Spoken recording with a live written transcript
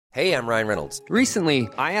Hey, I'm Ryan Reynolds. Recently,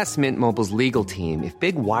 I asked Mint Mobile's legal team if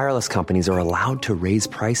big wireless companies are allowed to raise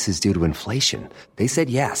prices due to inflation. They said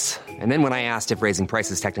yes. And then when I asked if raising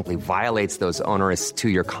prices technically violates those onerous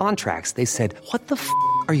two-year contracts, they said, "What the f***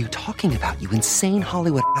 are you talking about, you insane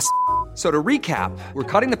Hollywood ass?" So to recap,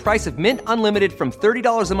 we're cutting the price of Mint Unlimited from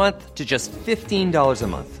 $30 a month to just $15 a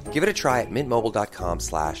month. Give it a try at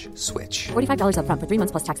mintmobile.com/switch. $45 up front for 3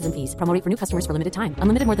 months plus taxes and fees. Promo rate for new customers for limited time.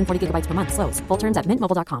 Unlimited more than 40 gigabytes per month. Slows full terms at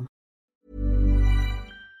mintmobile.com.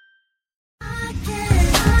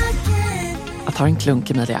 Jag tar en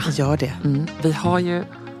klunk, Emilia. Gör det. Vi har ju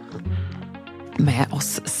med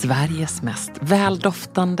oss Sveriges mest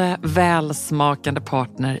väldoftande, välsmakande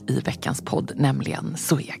partner i veckans podd, nämligen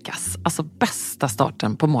Zoegas. Alltså bästa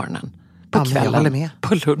starten på morgonen. På kvällen,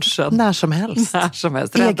 på lunchen. När som helst.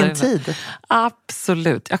 Egen tid.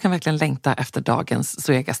 Absolut. Jag kan verkligen längta efter dagens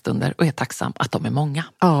Zoegas-stunder och är tacksam att de är många.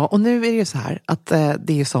 Ja, och nu är det ju så här att det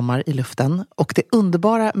är ju sommar i luften. Och det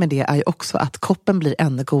underbara med det är ju också att koppen blir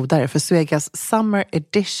ännu godare. För Zoegas Summer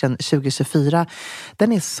Edition 2024,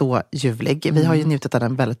 den är så ljuvlig. Vi har ju njutit av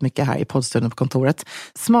den väldigt mycket här i poddstunden på kontoret.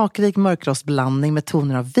 Smakrik mörkrostblandning med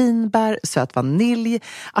toner av vinbär, söt vanilj.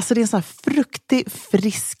 Alltså det är en sån här fruktig,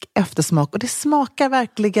 frisk eftersmak. Och det smakar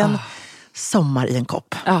verkligen sommar i en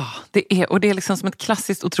kopp. Ja, det är liksom som ett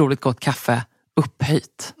klassiskt otroligt gott kaffe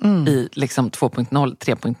upphöjt i liksom 2.0,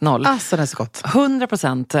 3.0. Alltså det är så gott.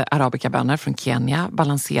 100% arabikabönor från Kenya,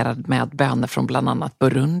 balanserad med bönor från bland annat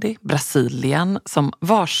Burundi, Brasilien, som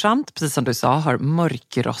varsamt, precis som du sa, har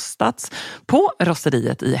mörkrostats på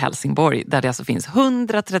rosteriet i Helsingborg, där det alltså finns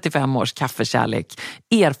 135 års kaffekärlek,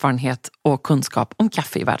 erfarenhet och kunskap om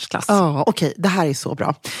kaffe i världsklass. Ja, okej. Det här är så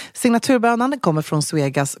bra. Signaturbönan kommer från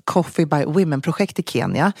Zoegas Coffee by Women-projekt i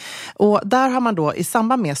Kenya. Och där har man då i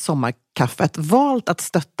samband med sommarkaffet valt att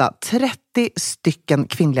stötta 30 stycken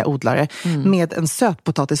kvinnliga odlare med en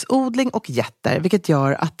sötpotatisodling och jätter, vilket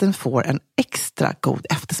gör att den får en extra god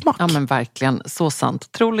eftersmak. Ja, men verkligen, så sant.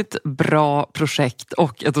 Otroligt bra projekt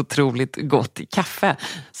och ett otroligt gott kaffe.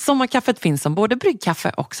 Sommarkaffet finns som både bryggkaffe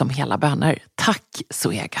och som hela bönor. Tack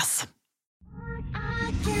Zoegas!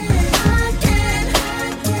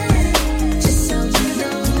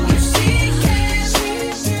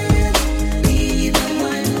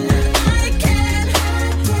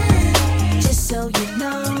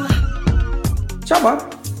 Tjabba!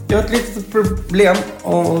 Jag har ett litet problem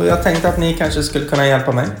och jag tänkte att ni kanske skulle kunna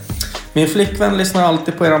hjälpa mig. Min flickvän lyssnar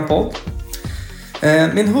alltid på eran podd.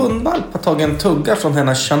 Min hundvalp har tagit en tugga från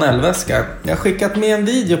hennes Chanel-väska. Jag har skickat med en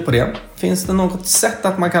video på det. Finns det något sätt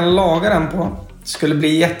att man kan laga den på? Skulle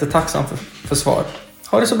bli jättetacksam för svar.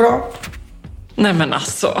 Ha det så bra! Nej men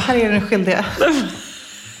alltså... Här är den skyldiga.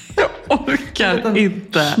 Jag orkar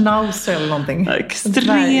inte. Schnauzer eller någonting.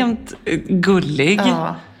 Extremt gullig.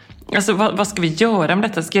 Ja. Alltså vad ska vi göra med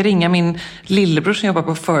detta? Ska jag ringa min lillebror som jobbar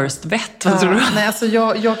på First Vet? Vad tror du? Nej, alltså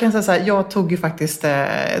jag kan säga så här, jag tog ju faktiskt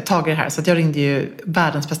tag i det här. Så att jag ringde ju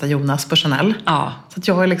världens bästa Jonas på Chanel. Ja. Så att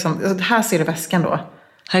jag har liksom, alltså, här ser du väskan då.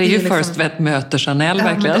 Här är ju liksom, First Vet möter Chanel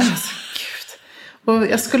verkligen. Och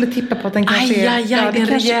jag skulle tippa på att den kanske det är en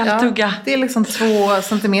rejäl tugga. Det är liksom 2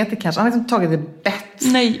 centimeter kanske. Han har liksom tagit det bett.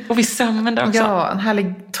 Nej, och vi sömmen där också. Ja, en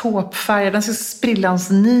härlig tåpfärg. Den ser sprillans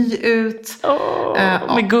ny ut.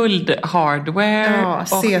 Med guld-hardware. Ja,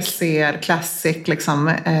 CC, classic liksom.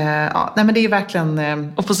 Nej men det är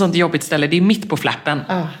verkligen... Och på sånt jobbigt ställe, det är mitt på flappen.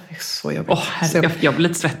 Ja, det är så jobbigt. Jag blir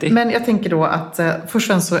lite svettig. Men jag tänker då att först och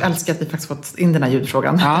främst så älskar jag att vi faktiskt fått in den här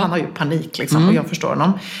ljudfrågan. Ja. Han har ju panik liksom, och jag förstår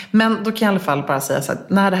honom. Men då kan jag i alla fall bara säga så att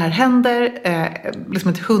när det här händer,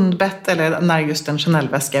 liksom ett hundbett eller när just en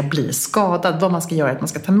Chanel-väska blir skadad, vad man ska göra är att man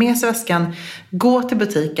ska ta med sig väskan, gå till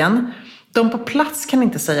butiken. De på plats kan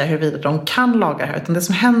inte säga huruvida de kan laga det här, utan det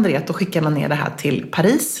som händer är att då skickar man ner det här till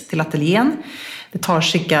Paris, till ateljén. Det tar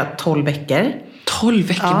cirka 12 veckor. 12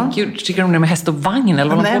 veckor? Ja. Men gud, tycker de det med häst och vagn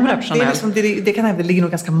eller vad de kommer på det, liksom, det kan det ligger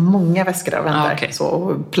nog ganska många väskor där och väntar. Okay. Så,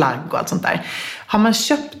 och plagg och allt sånt där. Har man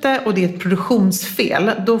köpt det och det är ett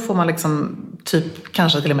produktionsfel, då får man liksom typ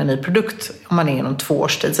kanske till och med en ny produkt om man är inom 2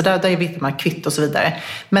 års tid. Så där vet man kvitto och så vidare.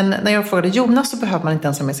 Men när jag frågade Jonas så behöver man inte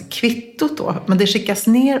ens ha med sig kvittot då. Men det skickas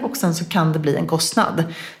ner och sen så kan det bli en kostnad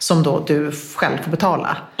som då du själv får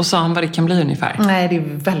betala. Och sa han vad det kan bli ungefär? Nej, det är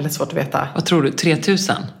väldigt svårt att veta. Vad tror du? 3 000?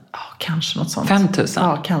 Ja, kanske något sånt. 5 000?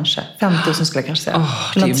 Ja, kanske. 5 000 skulle jag kanske säga.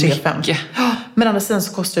 Det är mycket. Men andra sidan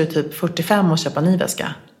så kostar det typ 45 att köpa en ny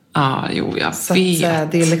väska. Ja, jo, jag så vet.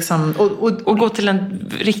 Att, det är liksom, och gå till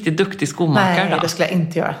en riktigt duktig skomakare. Nej, då? Det skulle jag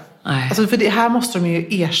inte göra. Nej. Alltså, för här måste de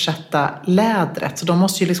ju ersätta lädret. Så de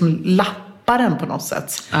måste ju liksom lappa den på något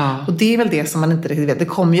sätt. Ja. Och det är väl det som man inte riktigt vet. Det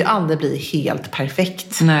kommer ju aldrig bli helt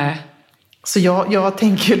perfekt. Nej. Så jag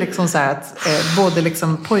tänker ju liksom så här att både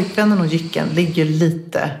liksom pojkvännen och jycken ligger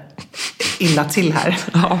lite illa till här.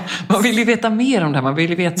 Ja, man vill ju veta mer om det här. Man vill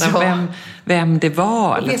ju veta vem det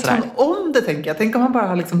var. Eller vet hon om det, tänker jag. Tänk om han bara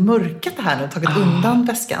har liksom mörkat det här nu och tagit undan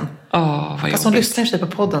väskan. Fast hon lyssnar inte på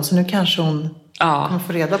podden, så nu kanske hon kommer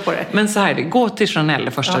få reda på det. Men så här, gå till Chanel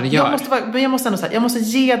det första du gör. Jag måste ändå säga, jag måste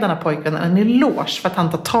ge den här pojkvännen en eloge för att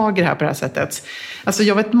han tar tag i det här på det här sättet. Alltså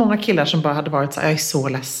jag vet många killar som bara hade varit så här, jag är så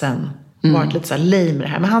ledsen. Varit lite så här lame med det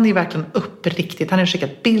här. Men han är ju verkligen uppriktigt. Han har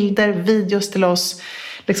skickat bilder, videos till oss.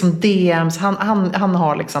 Liksom DMs. Han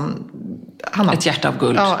har liksom... Ett hjärta av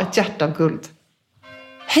guld. Ja, ett hjärta av guld.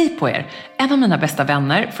 Hej på er! En av mina bästa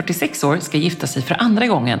vänner, 46 år, ska gifta sig för andra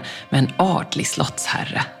gången med en adlig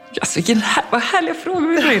slottsherre. Alltså, vad härliga frågor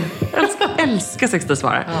vi får in. Älskar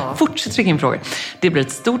sextesvara. Ja. Fortsätt skicka in frågor. Det blir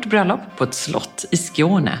ett stort bröllop på ett slott i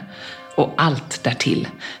Skåne. Och allt därtill.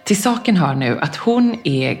 Till saken hör nu att hon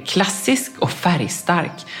är klassisk och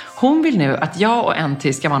färgstark. Hon vill nu att jag och en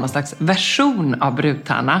till ska vara någon slags version av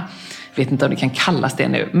brudtärna. Vet inte om det kan kallas det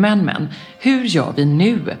nu. Men, hur gör vi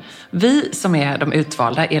nu? Vi som är de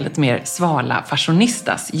utvalda är lite mer svala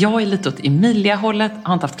fashionistas. Jag är lite åt Emilia-hållet,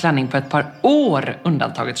 har inte haft klänning på ett par år,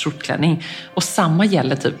 undantaget skjortklänning. Och samma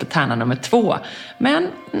gäller typ tärna nummer 2. Men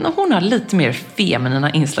hon har lite mer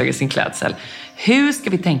feminina inslag i sin klädsel. Hur ska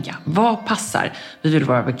vi tänka? Vad passar? Vi vill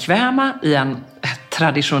vara bekväma i en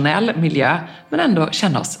traditionell miljö, men ändå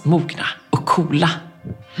känna oss mogna och coola.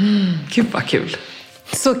 Gud vad kul.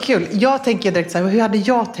 Så kul. Jag tänker direkt så här, hur hade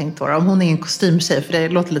jag tänkt då om hon är en kostymtjej? För det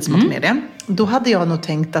låter lite som att hon är det. Då hade jag nog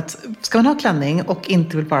tänkt att ska man ha klänning och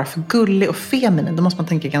inte vill vara för gullig och feminin, då måste man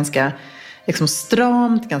tänka ganska liksom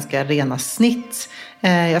stramt, ganska rena snitt.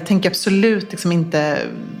 Jag tänker absolut liksom inte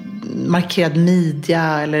markerad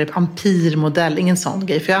midja eller ampirmodell, ingen sån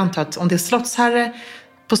grej. För jag antar att om det är slottsherre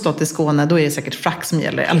på slott i Skåne, då är det säkert frack som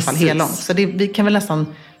gäller, i alla fall hellång. Så vi kan väl nästan,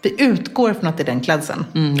 vi utgår från att det är den klädseln.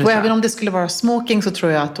 Och även om det skulle vara smoking, så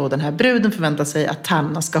tror jag att då den här bruden förväntar sig att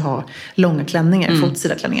tärnorna ska ha långa klänningar,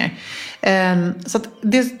 fotsida klänningar. Så att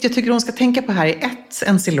det jag tycker hon ska tänka på här är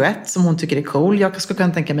en silhuett som hon tycker är cool. Jag skulle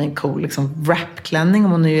kunna tänka mig en cool liksom wrap-klänning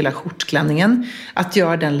om hon nu gillar skjortklänningen. Att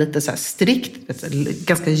göra den lite så här strikt,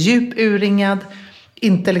 ganska djup urringad.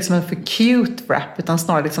 Inte liksom en för cute wrap, utan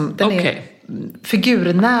snarare liksom, den är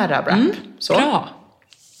figurnära wrap. Så. Bra.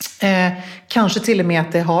 Kanske till och med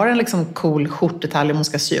att det har en liksom cool skjortdetalj om man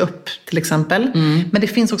ska sy upp till exempel. Men det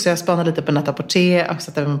finns också, jag spanar lite på Net-a-Porter, jag har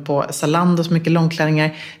sett även på Zalando så mycket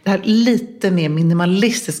långklänningar. Det här lite mer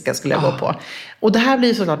minimalistiska skulle jag gå på. Och det här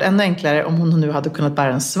blir såklart ännu enklare om hon nu hade kunnat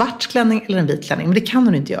bära en svart klänning eller en vit klänning. Men det kan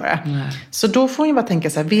hon inte göra. Så då får hon bara tänka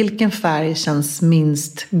så här, vilken färg känns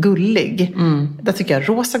minst gullig? Där tycker jag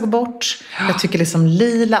rosa går bort. Jag tycker liksom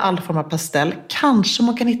lila, all form av pastell. Kanske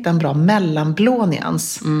man kan hitta en bra mellanblå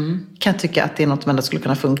nyans. Kan jag tycka att det är något som ändå skulle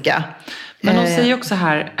kunna funka. Men hon säger också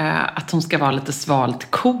här att hon ska vara lite svalt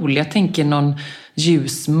cool. Jag tänker någon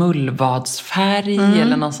ljus mullvadsfärg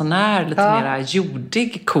eller någon sån här lite mera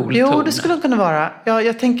jordig cool ton. Jo, det skulle kunna vara.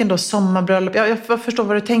 Jag tänker ändå sommarbröllop. Jag förstår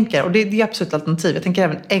vad du tänker. Och det är absolut alternativ. Jag tänker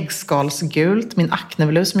även äggskalsgult, min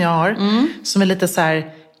akneblus som jag har. Som är lite så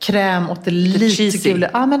här kräm åt det lite gula.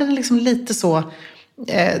 Ja, men den är liksom lite så.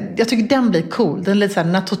 Jag tycker den blir cool. Den är lite så här,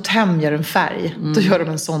 när Totem gör en färg, då gör de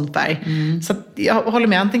en sån färg. Så att jag håller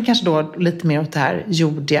med, antingen kanske då lite mer åt det här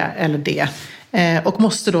jordiga eller det. Och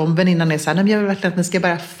måste då, om väninnan är så här, nej men jag vill verkligen att ni ska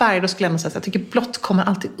bära färg, då skulle jag säga att jag tycker blått kommer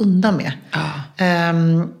alltid undan med.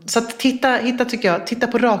 Så att titta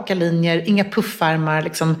på raka linjer, inga puffärmar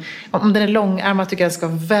liksom. Om den är långärmad tycker jag den ska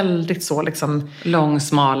vara väldigt så liksom. Lång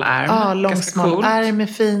smal ärm. Ja, lång smal ärm är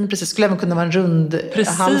fin, precis. Skulle även kunna vara en rund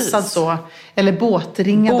halsad så. Eller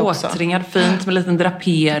båtringad också. Båtringad, fint med liten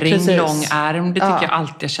drapering, precis. Lång ärm. Det tycker jag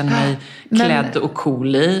alltid jag känner mig klädd och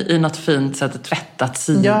cool i något fint sätt, tvättat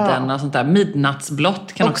siden och sånt där.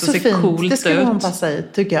 Midnattsblått kan också se fint. Coolt ut. Det skulle hon passa i,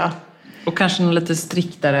 tycker jag. Och kanske någon lite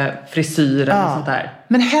striktare frisyr eller sånt där.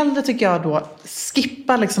 Men hellre tycker jag då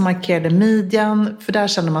skippa liksom markerade midjan. För där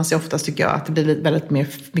känner man sig oftast, tycker jag, att det blir väldigt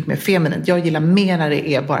mycket mer feminint. Jag gillar mer när det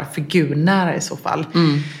är bara figurnära i så fall.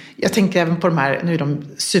 Jag tänker även på de här, nu är de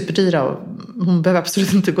superdyra och hon behöver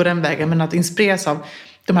absolut inte gå den vägen. Men att inspireras av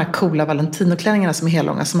de här coola Valentino-klänningarna som är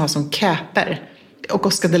hellånga, som har som käper. Och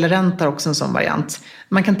Oscar de la Renta också en sån variant.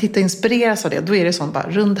 Man kan titta och inspireras av det. Då är det sån bara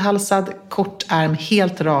rundhalsad, kort ärm,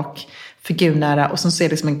 helt rak, figurnära. Och sen så är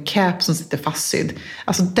det som en cap som sitter fastsydd.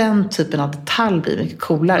 Alltså den typen av detalj blir mycket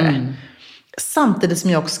coolare. Samtidigt som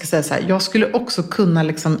jag också ska säga så här, jag skulle också kunna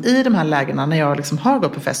liksom, i de här lägena när jag liksom har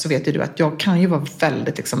gått på fest, så vet ju du att jag kan ju vara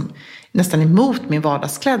väldigt liksom, nästan emot min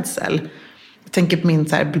vardagsklädsel. Jag tänker på min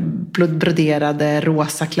så här broderade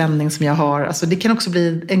rosa klänning som jag har. Alltså det kan också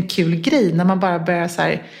bli en kul grej när man bara börjar så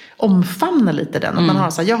här omfamna lite den. Att man har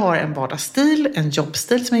så här, jag har en vardagsstil, en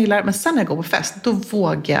jobbstil som jag gillar. Men sen när jag går på fest, då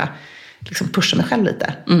vågar jag liksom pusha mig själv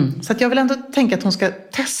lite. Så att jag vill ändå tänka att hon ska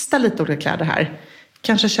testa lite olika kläder här.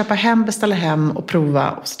 Kanske köpa hem, beställa hem och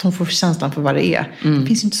prova så att hon får känslan för vad det är. Det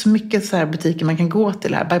finns ju inte så mycket så här butiker man kan gå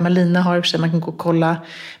till här. By Malina har i och för sig, man kan gå och kolla.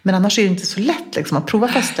 Men annars är det inte så lätt liksom, att prova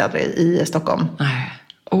festkläder i Stockholm. Nej.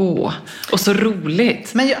 Och så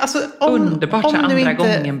roligt. Men alltså, underbart så andra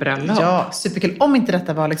gången bröllop. Ja, superkul. Om inte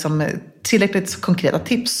detta var liksom tillräckligt konkreta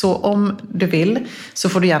tips, så om du vill så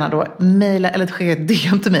får du gärna då mejla eller skicka ett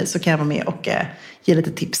DM till mig, så kan jag vara med och ge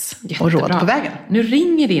lite tips och råd på vägen. Nu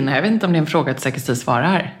ringer din här. Jag vet inte om det är en fråga till Säker Stil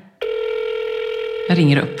svarar. Jag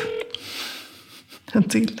ringer upp. En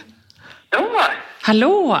till.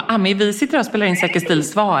 Hallå, Ami, vi sitter och spelar in Säker Stil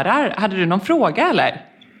svarar. Hade du någon fråga eller?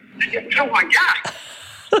 Fråga?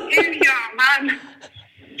 Hur gör man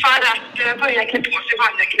för att börja klä på sig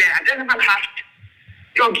vanliga kläder när man har haft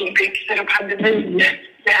joggingbyxor och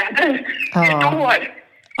pandemikläder ett år?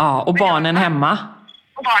 Ja, och barnen hemma.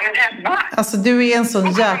 Alltså du är en sån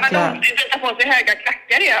jäkla... Man måste sätta på sig höga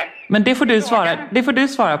klackar igen. Men det får du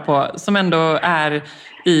svara på, som ändå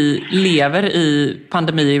lever i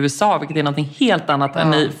pandemi i USA, vilket är någonting helt annat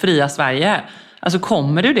än i fria Sverige. Alltså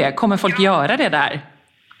kommer du det? Kommer folk göra det där?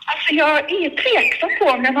 Alltså jag är tveksam på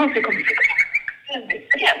om jag någonsin kommer att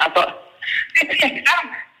igen. Alltså, jag är tveksam.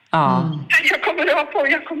 Ja. Jag kommer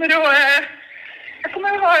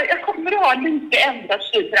att ha lite ändrat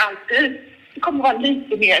stil för alltid. Det kommer att vara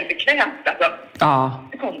lite mer bekvämt. Alltså. Ja.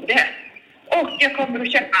 Det kommer det. Och jag kommer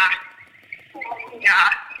att köpa många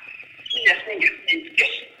nya snygga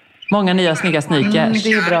sneakers. Många nya snygga sneakers.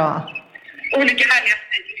 Det är bra. Olika härliga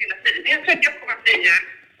sneakers hela tiden. Jag tror att jag kommer att bli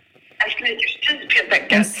en sneakers-typ helt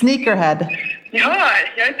enkelt. En sneakerhead. Ja,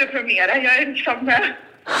 jag är inte promenerad. Jag är liksom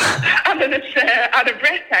alldeles out of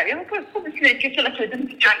breath här. Jag har på mig sneakers hela tiden.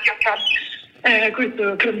 Jag kan gå ut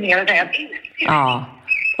och promenera där jag vill. Ja.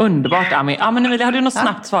 Underbart, Ami. Ja, men Emilia, har du något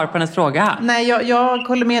snabbt svar på hennes fråga? Nej, jag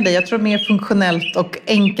håller med dig. Jag tror mer funktionellt och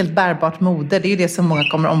enkelt bärbart mode. Det är ju det som många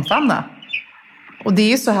kommer omfamna. Och det är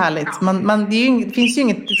ju så härligt. Det finns ju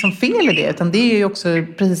inget liksom fel i det, utan det är ju också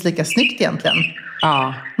precis lika snyggt egentligen.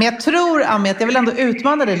 Ja. Men jag tror, Ami, att jag vill ändå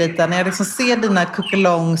utmana dig lite. När jag liksom ser dina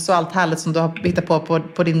kuckelongs och allt härligt som du har hittat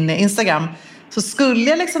på din Instagram, så skulle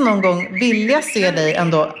jag liksom någon gång vilja se dig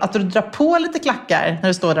ändå, att du drar på lite klackar när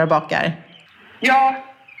du står där och bakar. Ja,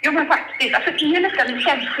 men faktiskt. Alltså det är nästan en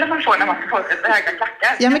känsla man får när man får sig på höga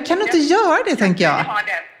klackar. Ja, men kan du inte göra det, tänker jag?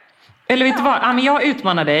 Eller vet du vad? Ami, jag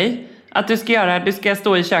utmanar dig. Att du ska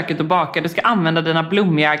stå i köket och baka. Du ska använda dina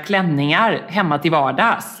blommiga klänningar hemma till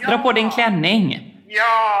vardags. Ja. Dra på dig en klänning.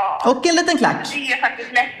 Ja. Och en liten klack. Det är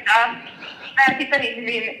faktiskt lättast. När jag tittar in i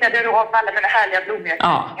min garderob med alla mina härliga blommiga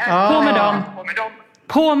klänningar. Ja. På med dem.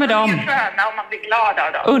 På med dem. De är sköna och man blir glad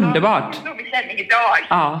av dem. Underbart. Jag blommig klänning idag.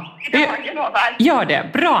 Ja. Idag, jag lovar. Gör det.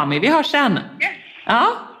 Bra, Ami. Vi hörs sen. Yes. Ja.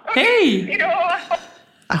 Okay. Hej. Hejdå.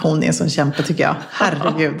 Hon är en sån kämpe, tycker jag.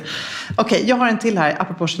 Herregud. Okej, jag har en till här,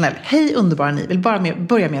 apropå Chanel. Hej underbara ni, vill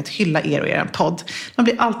börja med att hylla er och er podd. Man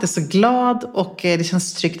blir alltid så glad och det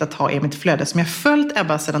känns tryggt att ha er i mitt flöde, som jag följt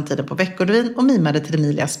Ebba sedan tiden på Veckorevyn och mimade till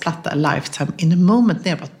Emilias platta Lifetime in a moment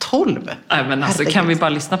när jag var 12. Nej, men alltså, kan vi bara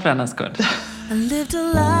lyssna på den en skund? I lived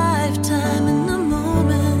a lifetime in a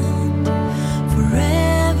moment,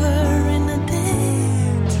 forever in a day.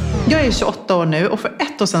 Jag är 28 år nu och för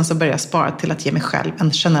 1 år sedan så började jag spara till att ge mig själv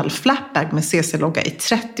en Chanel flapbag med CC-logga i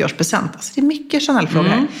 30-årspresent. Alltså det är mycket Chanel-frågor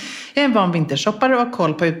här. Jag är en van vintershoppare och har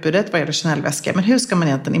koll på utbudet vad gäller Chanel-väskor. Men hur ska man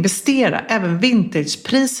egentligen investera? Även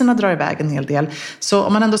vintagepriserna drar iväg en hel del. Så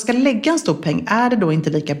om man ändå ska lägga en stor peng, är det då inte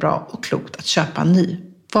lika bra och klokt att köpa en ny?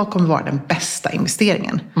 Vad kommer vara den bästa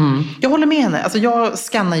investeringen? Jag håller med henne. Alltså jag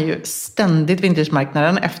skannar ju ständigt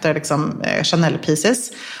vintagemarknaden efter liksom Chanel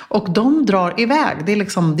pieces. Och de drar iväg. Det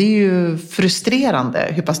är ju frustrerande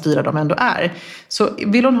hur pass dyra de ändå är. Så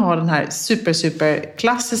vill hon ha den här super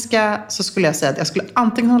klassiska, så skulle jag säga att jag skulle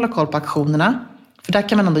antingen hålla koll på auktionerna. För där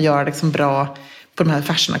kan man ändå göra liksom bra, på de här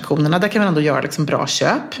fashion-auktionerna, där kan man ändå göra liksom bra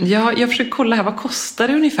köp. Ja, jag försöker kolla här, vad kostar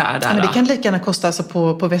det ungefär där? Men det kan lika gärna kosta, alltså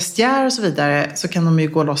på Vestiaire och så vidare, så kan de ju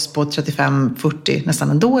gå loss på 35-40 nästan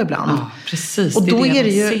ändå ibland. Ja, precis. Och då är det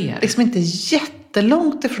ju ser. liksom inte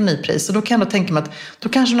jättelångt ifrån nypris. Så då kan jag då tänka mig att då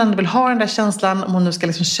kanske hon ändå vill ha den där känslan, om hon nu ska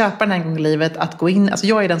liksom köpa den här gången i livet, att gå in. Alltså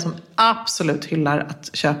jag är den som absolut hyllar att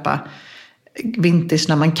köpa vintage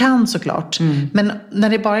när man kan såklart. Men när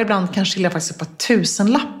det bara ibland kan skilja faktiskt på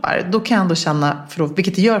 1000 lappar, då kan jag ändå känna,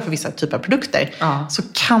 vilket det gör för vissa typer av produkter, så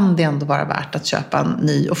kan det ändå vara värt att köpa en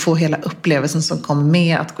ny och få hela upplevelsen som kommer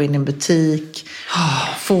med att gå in i en butik,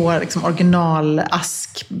 få liksom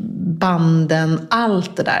originalaskbanden,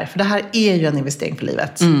 allt det där. För det här är ju en investering för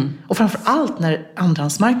livet. Och framförallt när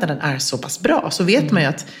andrahandsmarknaden är så pass bra, så vet man ju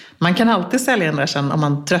att man kan alltid sälja den där sen om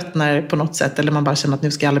man tröttnar på något sätt, eller man bara känner att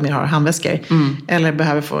nu ska alla mer ha handväskor. Eller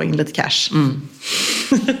behöver få in lite cash.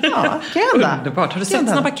 Ja, kan hända. Underbart. Har du sett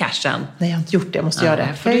Snabba Cashen? Nej, jag har inte gjort det. Jag måste göra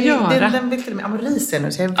det. Får du göra. Den vill till och med Amorisi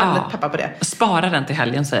nu, så jag är väldigt peppad på det. Spara den till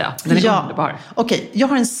helgen, säger jag. Den är underbar. Okej, jag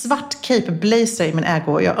har en svart cape blazer i min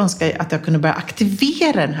ägo och jag önskar att jag kunde börja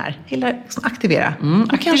aktivera den här. Eller liksom aktivera.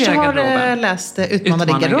 Jag kanske har läst Utmana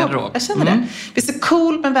din garderob. Jag känner det. Vi ser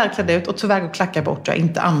cool men välklädd ut och tyvärr går klackar bort och jag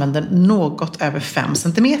inte använder något över 5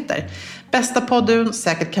 centimeter. Bästa podden,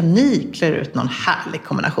 säkert kan ni klä ut någon härlig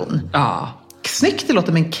kombination. Ja. Snyggt det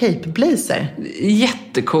låter med en cape blazer.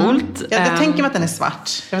 Jättecoolt. Jag tänker mig att den är svart.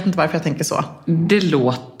 Jag vet inte varför jag tänker så. Det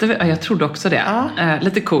låter, jag trodde också det.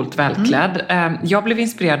 Lite coolt, välklädd. Jag blev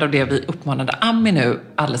inspirerad av det vi uppmanade Ami nu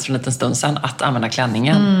alldeles för en liten stund sedan, att använda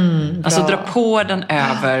klänningen. Alltså dra på den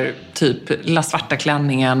över typ lilla svarta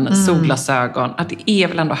klänningen, solglasögon. Att det är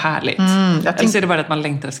väl ändå härligt. Eller så är det bara att man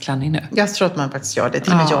längtar efter klänning nu. Jag tror att man faktiskt gör det.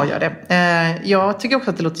 Till och med jag gör det. Jag tycker också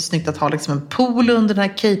att det låter snyggt att ha liksom en polo under den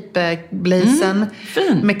här cape blazer.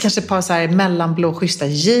 Med kanske ett par så här mellanblå schyssta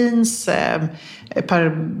jeans, ett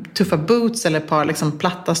par tuffa boots eller ett par liksom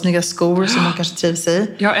platta snygga skor som man kanske trivs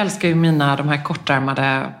i. Jag älskar ju de här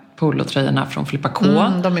kortärmade polotröjorna från Filippa K.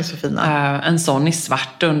 De är så fina. En sån i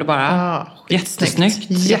svart underbara. Jättesnyggt.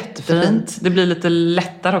 Jättefint. Det blir lite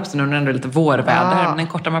lättare också nu när det ändå är lite vårväder. Men en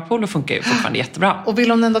kortärmad polo funkar ju fortfarande jättebra. Och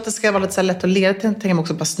vill hon ändå att det ska vara lite så här lätt att leda, tänker man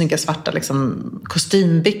också på snygga svarta liksom,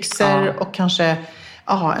 kostymbyxor och kanske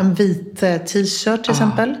en vit t-shirt till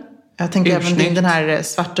exempel. Jag tänker även den här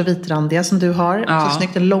svart och vitrandiga som du har. Så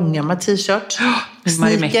snyggt, en långärmad t-shirt.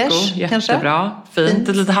 Sneakers, jättebra. Fint,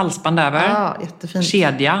 ett litet halsband över. Ja, jättefint.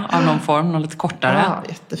 Kedja av någon form, någon lite kortare. Ja,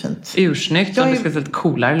 jättefint. Ursnyggt, så det ska se lite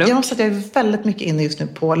coolare look. Jag måste säga att jag är väldigt mycket inne just nu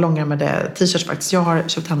på långärmade t-shirts faktiskt. Jag har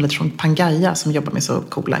köpt hem lite från Pangaia som jobbar med så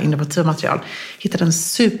coola innovativa material. Hittade en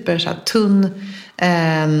super så här, tunn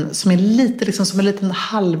som är lite liksom som en liten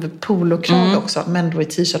halv polokrag också, men då i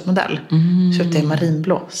t-shirtmodell. Köpte jag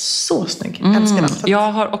marinblå. Så snygg. Älskar den.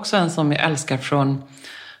 Jag har också en som jag älskar från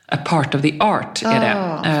A Part of the Art är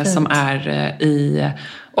det. Som är i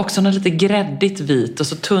också något lite gräddigt vit och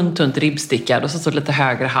så tunt ribbstickad och så lite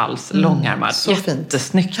högre hals, långärmad. Så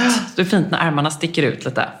jättesnyggt. Det är fint när ärmarna sticker ut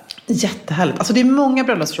lite. Jättehärligt. Alltså det är många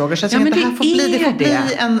bröllopsfrågor så jag tycker att det här får bli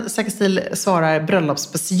en Säker Stil svarar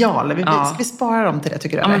bröllopsspecial. Vi sparar dem till det,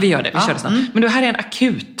 tycker du? Ja, men vi gör det. Vi kör det snart. Men det här är en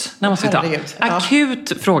akut.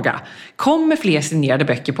 Akut fråga. Kommer fler signerade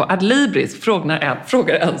böcker på Adlibris?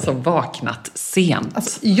 Frågar en som vaknat sent.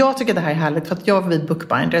 Alltså, jag tycker det här är härligt för att jag var vid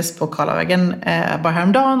Bookbinders på Karlavägen bara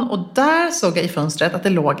häromdagen och där såg jag i fönstret att det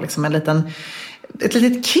låg liksom ett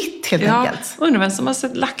litet kit helt enkelt. Undrar vem som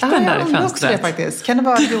har lagt den där i fönstret. Också det, faktiskt. Kan det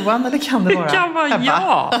vara Johan eller kan det vara Det kan vara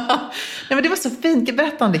jag. Nej, men det var så fint.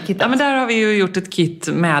 Berätta om det kittet. Ja, men där har vi ju gjort ett kit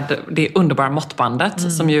med det underbara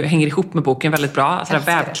måttbandet som ju hänger ihop med boken väldigt bra. Sådär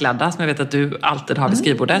vävklädda som jag vet att du alltid har vid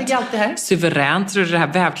skrivbordet. Ligger alltid här. Suveränt. Så det är det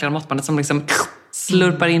här vävklädda måttbandet som liksom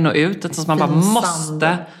slurpar in och ut. Ett som man bara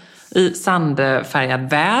måste i sandfärgad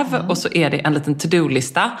väv. Och så är det en liten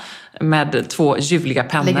to-do-lista med 2 ljuvliga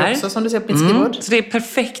pennor. Ligger också som du ser på mitt skrivbord. Så det är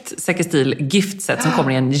perfekt Säker Stil giftset som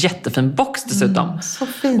kommer i en jättefin box dessutom. Så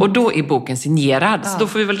fint. Och då är boken signerad. Så då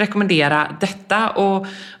får vi väl rekommendera detta. Och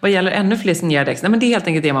vad gäller ännu fler signerade ex, men det är helt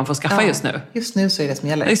enkelt det man får skaffa just nu. Just nu så är det som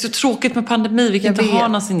gäller. Det är så tråkigt med pandemi, vi kan inte ha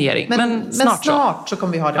någon signering. Men snart så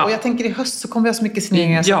kommer vi ha det. Och jag tänker i höst så kommer vi ha så mycket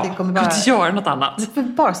signeringar så att det kommer bara... kan inte göra något annat. Vi får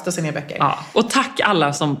bara sitta och signera böcker. Ja. Och tack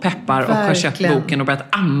alla som peppar och har köpt boken och börjat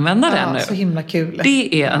använda den nu. Så himla kul.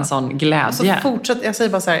 Det är en sån glädje. Alltså fortsätt, jag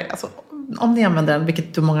säger bara så här, alltså, om ni använder den,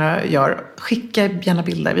 vilket du många gör, skicka gärna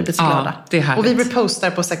bilder, vi blir så glada. Det är härligt. Och vi repostar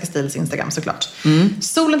på Säker Stils Instagram såklart.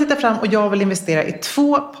 Solen tittar fram och jag vill investera i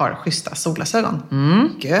 2 par schyssta solglasögon.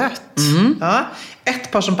 Gött! Ja.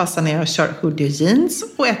 Ett par som passar när jag kör hoodie och jeans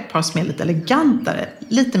och ett par som är lite elegantare.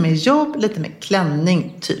 Lite mer jobb, lite mer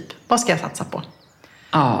klänning typ. Vad ska jag satsa på?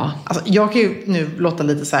 Ja. Alltså, jag kan ju nu låta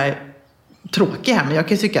lite så här tråkig här, men jag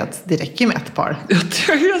kan ju tycka att det räcker med ett par.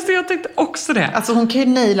 Jag tänkte också det. Alltså hon kan ju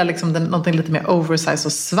naila liksom någonting lite mer oversize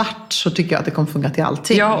och svart, så tycker jag att det kommer funka till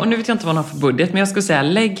allting. Ja, och nu vet jag inte vad hon har för budget, men jag skulle säga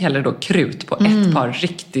lägg hellre då krut på ett par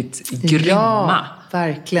riktigt grymma.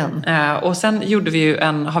 verkligen. Och sen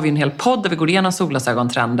har vi en hel podd där vi går igenom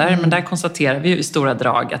solglasögontrender. Men där konstaterar vi ju i stora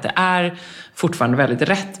drag att det är fortfarande väldigt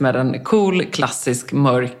rätt med en cool, klassisk,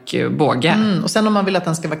 mörk båge. Och sen om man vill att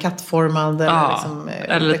den ska vara kattformad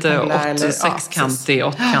eller lite sexkantig,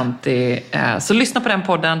 åttkantig. Så lyssna på den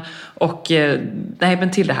podden. Och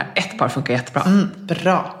men till det här, ett par funkar jättebra.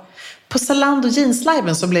 Bra. På Zalando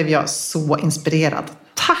Jeans-liven så blev jag så inspirerad.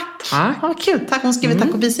 Tack! Ja, kul. Tack. Hon skriver tack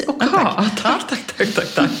och vi säger också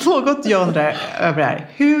tack. Något jag undrar över här.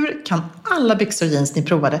 Hur kan alla byxor och jeans ni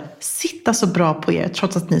provade sitta så bra på er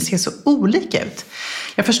trots att ni ser så olika ut?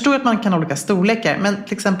 Jag förstår att man kan ha olika storlekar, men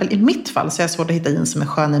till exempel i mitt fall så är jag svårt att hitta jeans som är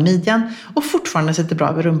sköna i midjan och fortfarande sitter bra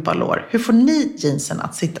över rumpa och lår. Hur får ni jeansen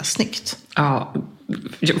att sitta snyggt? Ja,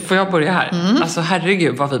 får jag börja här? Alltså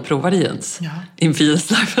herregud vad vi provade jeans inför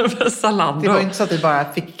jeansliven för Zalando. Det var ju inte så att vi bara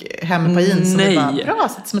fick hem ett par jeans och vi bara, bra,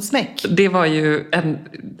 sitter som ett smäck. Det var ju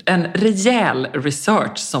en rejäl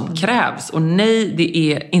research som krävs. Och nej, det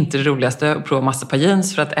är inte det roligaste att prova massa par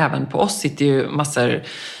jeans, för att även på oss sitter ju massor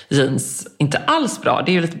jeans inte alls bra.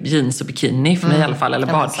 Det är ju lite jeans och bikini för mig i alla fall, eller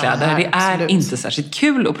badkläder. Det är inte särskilt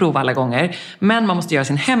kul att prova alla gånger. Men man måste göra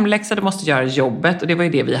sin hemläxa, det måste göra jobbet. Och det var ju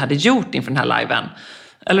det vi hade gjort inför den här liven.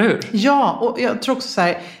 Eller hur? Ja, och jag tror också så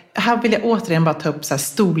här vill jag återigen bara ta upp så här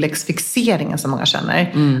storleksfixeringen som många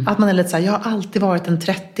känner. Att man är lite så här, jag har alltid varit en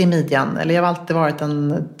 30 i midjan, eller jag har alltid varit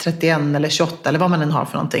en 31 eller 28 eller vad man än har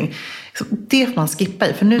för någonting. Det får man skippa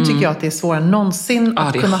i, för nu tycker jag att det är svårare än någonsin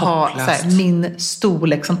att kunna ha så här, min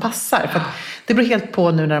storlek som passar. För att det beror helt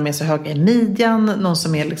på nu när de är så höga i midjan, någon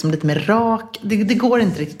som är liksom lite mer rak. Det går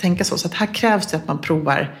inte riktigt att tänka så att här krävs det att man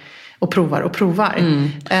provar. Och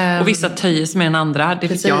vissa töjer mer än andra. Det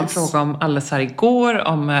fick jag en fråga om alldeles här igår.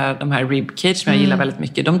 Om de här ribcage som jag gillar väldigt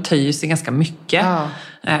mycket. De töjer sig ganska mycket.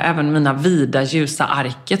 Även mina vida ljusa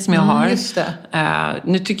arket som jag har. Just det.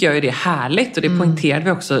 Nu tycker jag ju det är härligt. Och det poängterade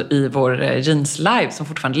vi också i vår jeans live som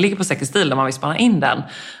fortfarande ligger på Säker Stil, där man vill spana in den.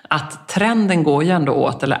 Att trenden går ju ändå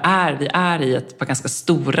åt, vi är i ett par ganska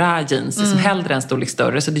stora jeans, liksom hellre en storlek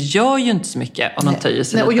större, så det gör ju inte så mycket om de töjer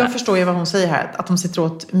sig lite. Och jag förstår ju vad hon säger här, att de sitter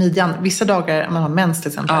åt midjan. Vissa dagar, man har mens till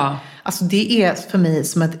exempel, alltså det är för mig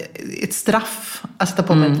som ett straff att sätta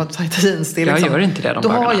på mig ett par tajta jeans. Det är liksom, jag gör inte det de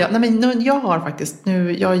dagarna. Jag har faktiskt,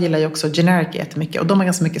 jag gillar ju också Generic jättemycket, och de har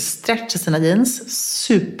ganska mycket stretch i sina jeans,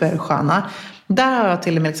 supersköna. Där har jag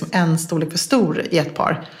till och med liksom en storlek för stor i ett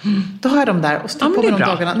par. Då har jag dem där och står på mig de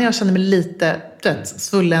dagarna när jag känner mig lite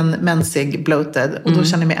svullen, mensig, bloated. Och då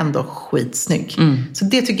känner jag mig ändå skitsnygg. Så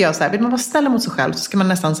det tycker jag så här, vill man vara snäll mot sig själv så ska man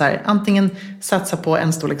nästan så här, antingen satsa på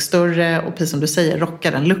en storlek större och precis som du säger,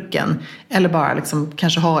 rocka den looken. Eller bara liksom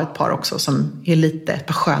kanske ha ett par också som är lite ett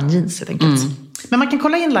par skön jeans helt enkelt. Men man kan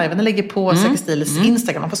kolla in liven, den ligger på Säker Stils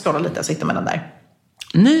Instagram. Man får scrolla lite så hittar man den där.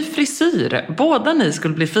 Ny frisyr. Båda ni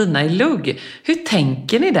skulle bli fina i lugg. Hur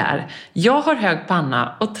tänker ni där? Jag har hög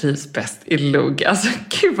panna och trivs bäst i lugg. Alltså,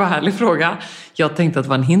 gud vad härlig fråga. Jag tänkte att det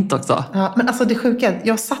var en hint också. Ja, men alltså det sjuka,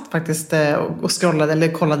 jag satt faktiskt och scrollade eller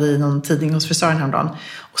kollade i någon tidning hos frisören häromdagen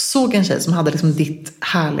och såg en tjej som hade liksom ditt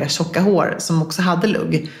härliga tjocka hår som också hade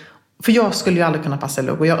lugg. För jag skulle ju aldrig kunna passa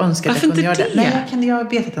lugg och jag önskar att jag kunde göra det. Nej, jag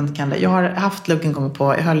vet att jag inte kan det. Jag har haft lugg en gång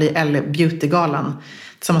jag höll i Elle Beauty-galan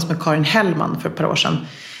tillsammans med Karin Hellman för ett par år sedan.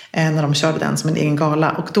 När de körde den som en egen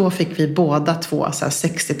gala. Och då fick vi båda två så här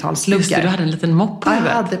 60-talsluggar. Just det, du hade en liten mopp på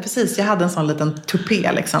huvudet. Jag hade en sån liten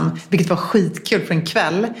tupé liksom. Vilket var skitkul för en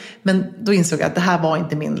kväll. Men då insåg jag att det här var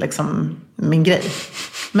inte min grej.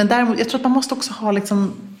 Men däremot, jag tror att man måste också ha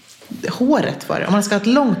liksom håret för det. Om man ska ha ett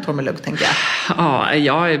långt hår med lugg, tänker jag.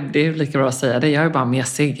 Ja, det är lika bra att säga det. Jag är bara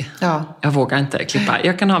mesig. Ja. Jag vågar inte klippa.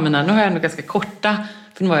 Jag kan ha nu har jag ändå ganska korta.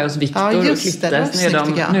 För nu var jag hos Victor och klippte.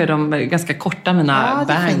 Nu är de ganska korta, mina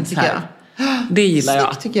bangs här. Det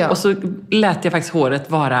gillar jag. Och så lät jag faktiskt håret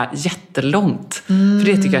vara jättelångt. För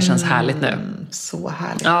det tycker jag känns härligt nu. Så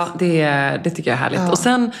härligt. Ja, det tycker jag är härligt. Ja. Och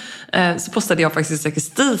sen så postade jag faktiskt Säker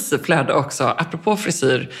Stils flöde också. Apropå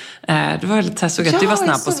frisyr. Det var lite så att du var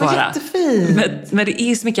snabb på att svara. Men det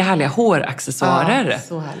är så mycket härliga håraccessoarer. Ja,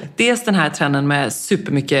 så härligt. Dels den här trenden med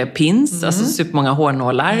supermycket pins. Alltså supermånga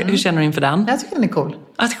hårnålar. Hur känner du inför den? Jag tycker den är cool.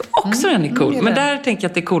 Jag tycker också den är cool. Men där tänker jag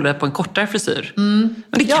att det är coolare på en kortare frisyr. Men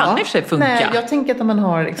det kan i och för sig funka. Nej, jag tänker att man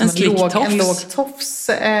har liksom en låg tofs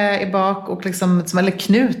i bak och liksom, eller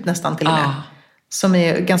knut nästan till och med. som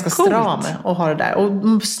är ganska stram och har det där.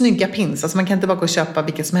 Och snygga pins. Alltså man kan inte bara gå och köpa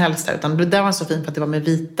vilket som helst där. Utan det där var så fint för att det var med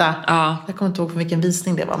vita. Ja. Jag kommer inte ihåg vilken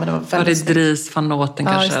visning det var. Men det var väldigt var det snyggt. Dries van Noten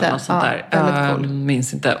kanske? Eller något sånt där. Väldigt cool.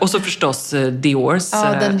 Minns inte. Och så förstås Diors.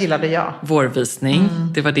 Ja, den gillade jag. Vårvisning.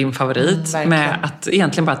 Det var din favorit. Med att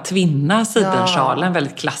egentligen bara tvinna sidensjalen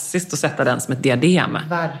väldigt klassiskt och sätta den som ett diadem.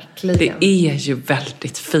 Verkligen. Det är ju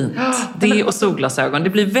väldigt fint. Det och solglasögon. Det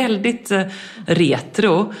blir väldigt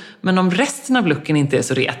retro. Men om resten av looken inte är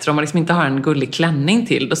så retro, om man liksom inte har en gullig klänning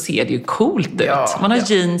till, då ser det ju coolt ut. Man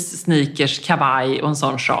har jeans, sneakers, kavaj och en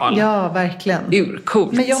sån sjal. Ja, verkligen.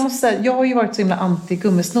 Urcoolt. Men jag måste säga, jag har ju varit så himla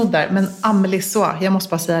anti-gummisnoddar, men Amélie Soie, jag måste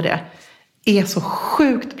bara säga det, är så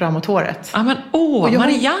sjukt bra mot håret. Ja, men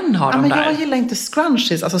Marianne har de där. Jag gillar inte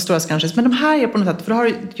scrunchies, alltså stora scrunchies, men de här är på något sätt, för då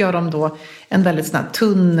gör de då en väldigt sån här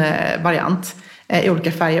tunn variant i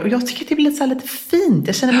olika färger. Och jag tycker att det blir lite fint.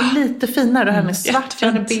 Jag känner mig lite finare. Det här med svart,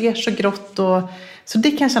 beige och grått. Så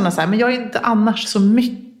det kan jag känna så här. Men jag är inte annars så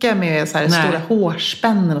mycket med så här stora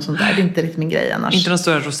hårspännen och sånt där. Det är inte riktigt min grej annars. Inte de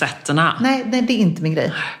stora rosetterna. Nej, det är inte min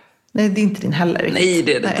grej. Nej, det är inte din heller riktigt. Nej,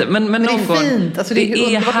 det är det inte. Men det är fint. Alltså, det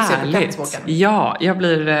är härligt. Ja, jag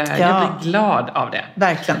blir glad av det.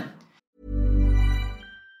 Verkligen.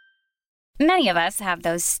 Many of us have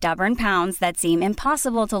those stubborn pounds that seem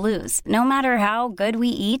impossible to lose, no matter how good we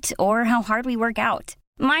eat or how hard we work out.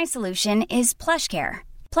 My solution is PlushCare.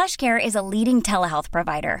 PlushCare is a leading telehealth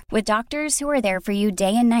provider with doctors who are there for you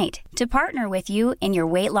day and night to partner with you in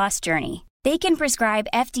your weight loss journey. They can prescribe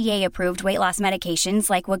FDA-approved weight loss medications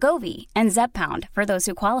like Wegovy and Zepbound for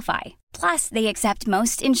those who qualify. Plus, they accept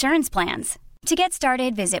most insurance plans. To get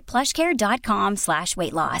started, visit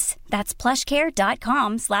plushcare.com/weightloss. That's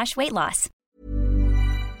plushcare.com/weightloss.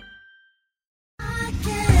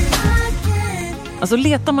 Alltså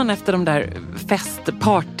letar man efter de där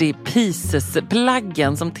fest-party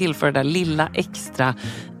pieces-plaggen som tillför det där lilla extra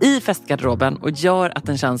i festgarderoben och gör att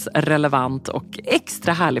den känns relevant och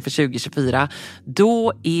extra härlig för 2024,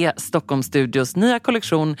 då är Stockholm Studios nya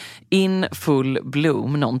kollektion In Full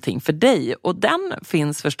Bloom någonting för dig. Och den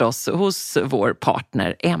finns förstås hos vår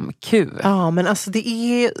partner MQ. Ja, men alltså det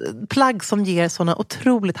är plagg som ger såna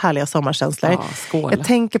otroligt härliga sommarkänslor. Ja, skål. Jag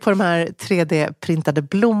tänker på de här 3D-printade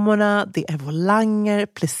blommorna, det är volanger,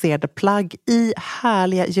 plisserade plagg i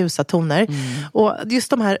härliga ljusa toner. Och just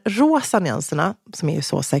de här rosa nyanserna, som är ju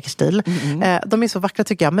så säker stil, de är så vackra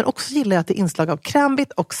tycker jag. Men också gillar jag att det är inslag av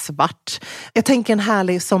krämvitt och svart. Jag tänker en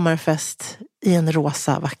härlig sommarfest i en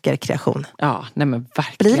rosa vacker kreation. Ja, nej men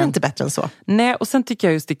verkligen. Blir det inte bättre än så? Nej, och sen tycker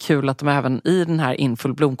jag just det är kul att de även i den här In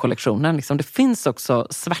Full Bloom-kollektionen, liksom, det finns också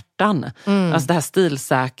svärtan. Alltså det här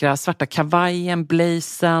stilsäkra, svarta kavajen,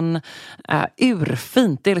 blazen,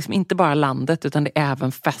 urfint. Det är liksom inte bara landet utan det är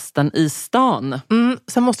även festen i stan.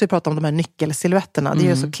 Sen måste vi prata om de här nyckelsilhuetterna. Det är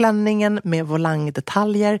ju så klänningen med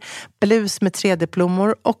volangdetaljer, blus med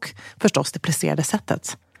 3D-plommor och förstås det plisserade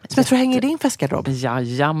sättet. Så jag tror hänger i din festgarderob.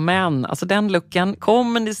 Jajamän, alltså den looken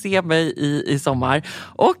kommer ni se mig i sommar.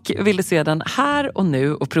 Och vill du se den här och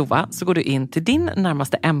nu och prova så går du in till din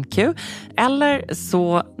närmaste MQ. Eller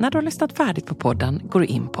så när du har lyssnat färdigt på podden går du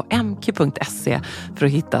in på mq.se för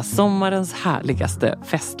att hitta sommarens härligaste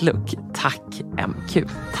festlook. Tack MQ,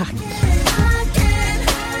 tack.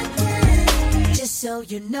 Just so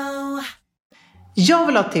you know. Jag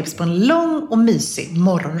vill ha tips på en lång och mysig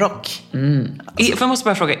morgonrock. För jag måste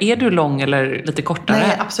bara fråga, är du lång eller lite kortare?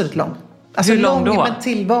 Nej, absolut lång. Alltså hur lång då? Men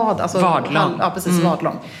till vad? Alltså, vadlång. Ja, precis,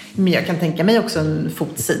 vadlång. Men jag kan tänka mig också en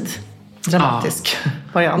fotsid. Dramatisk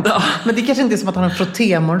variant. Ja. Men det kanske inte är som att han har en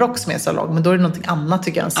frottémonrock som är så lång. Men då är det någonting annat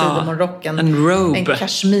tycker jag. En sidenmonrock. En robe. En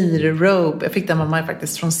kashmir-robe. Jag fick den mamma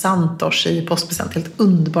faktiskt från Santos i påskpresent. Helt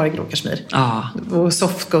underbar grå kashmir. Och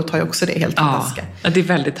Softgoat har ju också det helt fantastiska. Ja, det är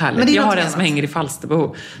väldigt härligt. Jag har en som hänger i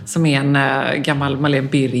Falsterbo. Som är en gammal Malene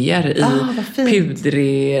Birger i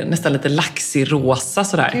pudrig, nästan lite laxig rosa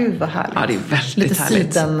sådär. Gud vad härligt. Ja, det är väldigt lite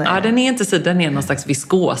härligt. Siden, ja, den är inte siden, den är någon slags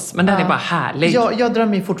viskos. Men den är bara härlig. Jag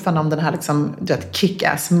drömmer ju fortfarande om den här liksom, du vet,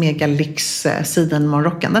 kick-ass megalyx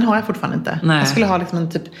sidenmonrocken. Den har jag fortfarande inte. Nej. Jag skulle ha liksom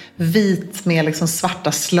en typ vit med liksom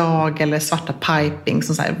svarta slag eller svarta piping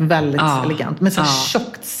som så här väldigt elegant. Men så här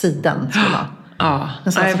tjockt siden skulle jag ha. Ja,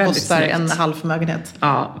 en sån som väldigt kostar snyggt. en halv förmögenhet.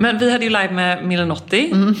 Ja, men vi hade ju live med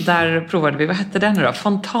Milanotti. Där provade vi, vad hette den nu då?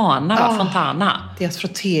 Fontana. Deras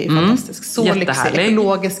frotté är fantastisk. Så lyxig.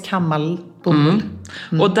 Ekologisk kammalbomull.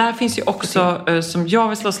 Och där finns ju också, som jag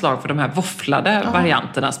vill slå slag för, de här våfflade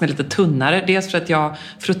varianterna som är lite tunnare. Dels för att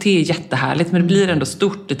frotté är jättehärligt, men det blir ändå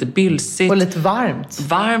stort, lite bylsigt. Och lite varmt.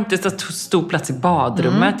 Varmt, det är stor plats i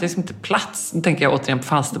badrummet. Det är liksom inte plats, nu tänker jag återigen på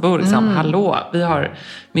Falsterbo. Liksom. Hallå, vi har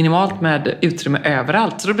minimalt med utrymme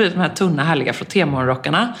överallt. Så då blir det de här tunna, härliga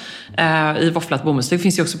frottémorgonrockarna i våfflat bomullstyg. Det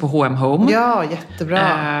finns ju också på H&M Home. Ja,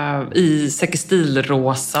 jättebra. I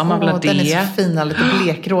säkerstilrosa, om man vill ha det. Den är så fina, lite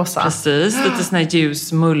blekrosa. Precis, lite sån här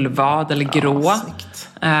ljus mullvad eller grå.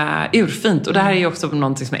 Urfint. Och det här är ju också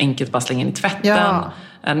någonting som är enkelt, bara slänga in i tvätten. Ja.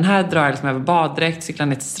 Den här drar jag liksom över baddräkt, cyklar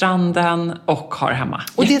ner till stranden och har hemma.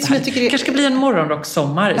 Och det som jag tycker kanske ska bli en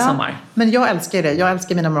morgonrockssommar i sommar. Men jag älskar det. Jag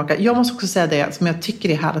älskar mina morgonrockar. Jag måste också säga det som jag tycker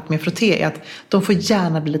är härligt med frotté är att de får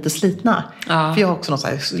gärna bli lite slitna. Ja. För jag har också någon sån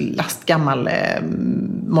här lastgammal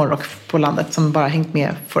morgonrock på landet som bara hängt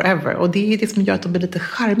med forever. Och det är det som gör att de blir lite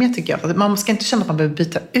charmiga, tycker jag. Man ska inte känna att man behöver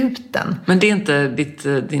byta ut den. Men det är inte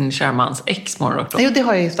din kärmans ex-morgonrock då? Jo, det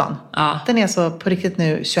har jag i stan. Ja. Den är så på riktigt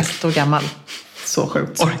nu 21 år gammal. Så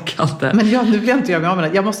sjukt. Orkar inte. Men nu vill jag inte göra mig av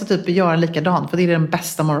med det. Jag måste typ göra likadan. För det är den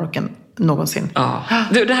bästa morgonrocken någonsin. Ja.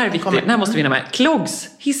 Det här är viktigt. Det här måste vi vinna med. Clogs,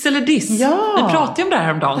 hiss eller diss. Ja. Vi pratade ju om det här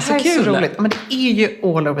häromdagen. Det här så kul. Så roligt. Men det är ju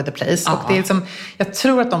all over the place. Ja. Och det är liksom, jag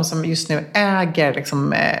tror att de som just nu äger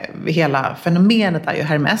liksom, hela fenomenet är ju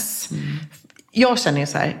Hermes. Jag känner ju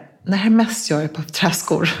så här. När Hermes gör på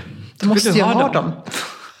träskor, då måste jag ha dem.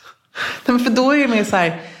 För då är det mer så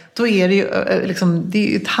här. Då är det ju liksom, det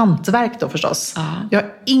är ju ett hantverk då förstås. Ja. Jag har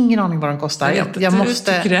ingen aning vad de kostar.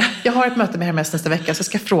 Jag har ett möte med Hermes nästa vecka, så jag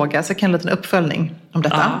ska fråga, så jag kan lite en uppföljning om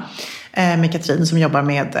detta. Med Katrin som jobbar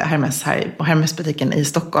med Hermes här på Hermes-butiken i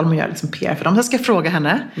Stockholm och gör liksom PR för dem. Så jag ska fråga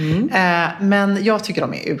henne. Men jag tycker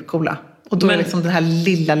de är urcoola. Och då är liksom den här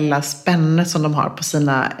lilla spännet som de har på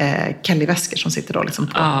sina Kelly-väskor som sitter då liksom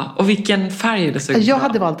på. Ja, och vilken färg är det så? Jag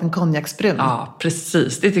hade valt en konjaksbrun. Ja,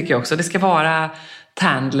 precis. Det tycker jag också. Det ska vara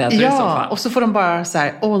tandleather i så fall. Ja, och så får de bara så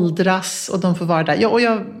här åldras och de får vara där. Ja, och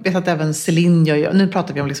jag vet att även Celine gör, nu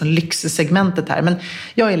pratar vi om liksom lyxsegmentet här, men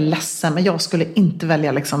jag är ledsen, men jag skulle inte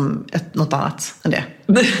välja liksom något annat än det.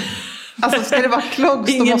 Alltså ska det vara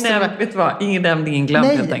clogs, då måste det vara... Ingen nämnd, ingen glömd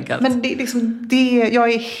helt enkelt. Men det är liksom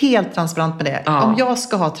jag är helt transparent med det. Ja. Om jag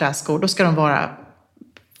ska ha träskor, då ska de vara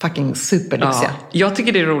fucking superlyxiga. Ja, jag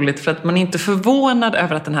tycker det är roligt för att man är inte förvånad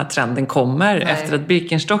över att den här trenden kommer. Nej. Efter att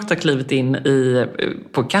Birkenstock har klivit in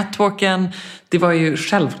på catwalken. Det var ju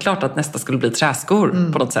självklart att nästa skulle bli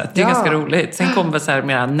träskor på något sätt. Det är ganska roligt. Sen kommer så här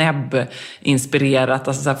mera näbb-inspirerat,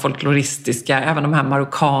 alltså så här folkloristiska, även de här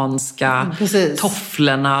marockanska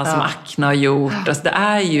tofflorna som Acne har gjort. Alltså det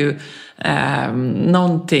är ju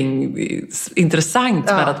någonting intressant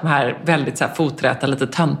med att de här väldigt så här foträta, lite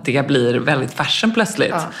töntiga blir väldigt fashion plötsligt.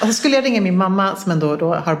 Ja. Och så skulle jag ringa min mamma som ändå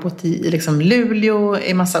då har bott i liksom Luleå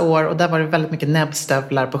i massa år, och där var det väldigt mycket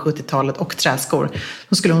näbbstövlar på 70-talet och träskor.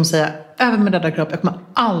 Då skulle hon säga, även med döda kropp, jag kommer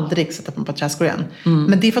aldrig sätta på träskor igen.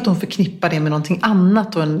 Men det är för att hon förknippar det med någonting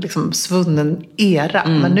annat och en liksom svunnen era.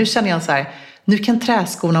 Men nu känner jag så här, nu kan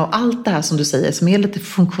träskorna och allt det här som du säger som är lite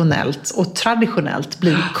funktionellt och traditionellt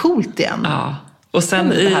bli coolt igen. Ja. Och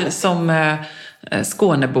sen som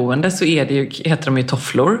Skåneboende så är det ju, heter de ju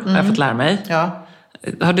tofflor, har jag fått lära mig. Ja.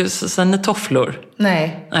 Har du sen tofflor?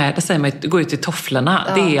 Nej. Nej, det säger man ju, går ut i tofflorna.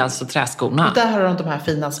 Ja. Det är alltså träskorna. Och där har de här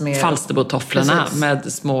fina som är... Falsterbo-tofflorna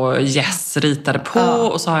med små gäss ritade på.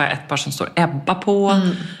 Och så har jag ett par som står Ebba på.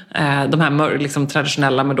 De här liksom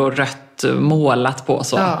traditionella med då rött målat på.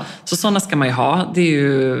 Så sådana ska man ju ha. Det är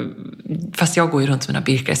ju... Fast jag går ju runt med mina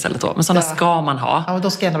birkar istället då. Men sådana ska man ha. Ja, och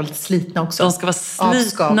de ska gärna vara lite slitna också. De ska vara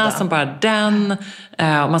slitna som bara den.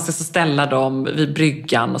 Och man ska så ställa dem vid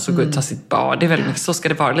bryggan och så gå ut och ta sitt bad. Det är väldigt mycket, så ska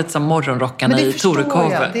det vara. Lite som morgonrockarna i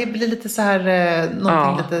Torekov. Det blir lite så här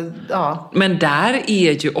någonting lite, Men där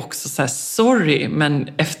är ju också så här, sorry, men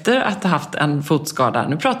efter att ha haft en fotskada,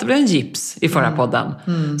 nu pratade vi om gips i förra podden,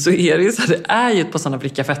 så är det ju så här, det är ju ett par sådana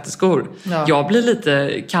vricka fötterskor. Ja. Jag blir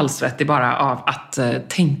lite kallsvettig bara av att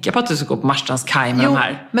tänka på att du ska gå på Marstrands kaj med de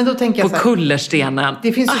här. Men då tänker jag på kullerstenen.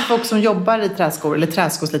 Det finns ju folk som jobbar i träskor eller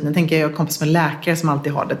träskosliten. Tänker jag kompis med läkare som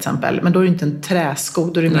alltid har det till exempel. Men då är det inte en träsko,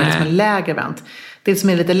 då är det mer som en lägre variant. Det som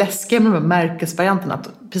är lite läskiga med de här märkesvarianterna, att,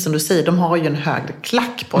 precis som du säger, de har ju en högre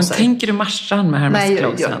klack på sig. Men tänker du Marstrand med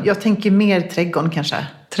Hermes-clogsen? Nej, jag tänker mer trädgården kanske.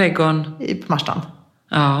 Trädgården? På Marstrand.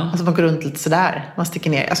 Ja. Alltså man går runt lite sådär, man sticker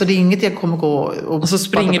ner. Alltså det är inget jag kommer gå och så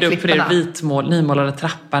springer du upp för det nymålade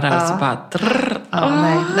trappa där och så bara...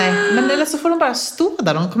 Nej. Men eller så får de bara stå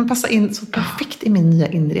där. De kommer passa in så perfekt i min nya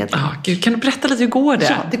inredning. Gud, kan du berätta lite hur går det?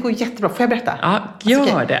 Ja, det går jättebra. Får jag berätta? Ja,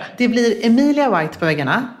 gör det. Det blir Emilia White på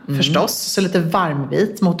väggarna, förstås. Så lite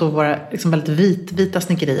varmvit mot våra liksom väldigt vita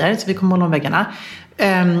snickerier. Så vi kommer måla om väggarna.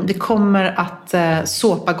 Vi kommer att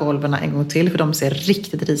såpa golven en gång till för de ser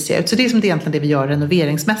riktigt risiga ut. Så det är som egentligen det vi gör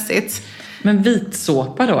renoveringsmässigt. Men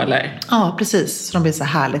vitsåpa då eller? Ja, precis. Så de blir så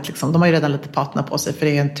härligt liksom. De har ju redan lite patina på sig för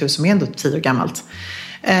det är ett hus som är ändå 10 år gammalt.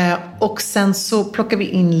 Och sen så plockar vi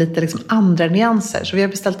in lite liksom andra nyanser. Så vi har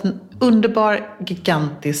beställt en underbar,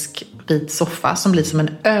 gigantisk vit soffa som blir som en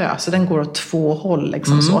ö. Så den går åt 2 håll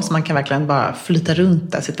liksom så man kan verkligen bara flytta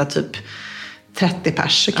runt där, sitta typ 30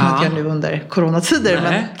 pers. Det kan man inte göra nu under coronatider.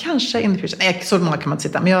 Men kanske in the future. Nej, så många kan man inte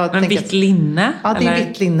sitta. Men vitt linne? Ja, det är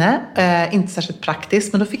vitt linne. Inte särskilt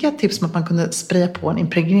praktiskt. Men då fick jag ett tips om att man kunde spraya på en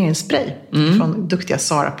impregneringsspray. Från duktiga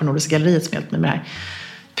Sara på Nordiska Galleriet som hjälpt mig med det här.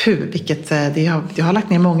 Vilket jag har lagt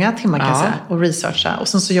ner många timmar kan jag säga. Och researcha. Och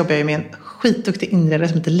sen så jobbar jag med en skitduktig inredare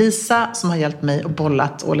som heter Lisa. Som har hjälpt mig och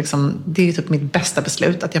bollat. Och liksom, det är typ mitt bästa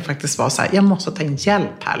beslut. Att jag faktiskt var så här, jag måste ta in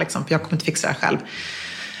hjälp här. Liksom, för jag kommer inte fixa det själv.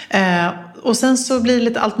 Och sen så blir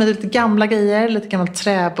det allt med lite gamla grejer. Lite gammalt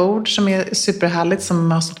träbord som är superhärligt.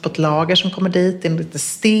 Som har stått på ett lager som kommer dit. Det är lite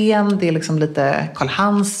sten. Det är liksom lite Karl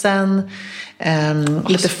Hansen.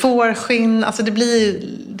 Lite fårskinn. Alltså det blir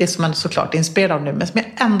det som man såklart är inspirerad av nu. Men som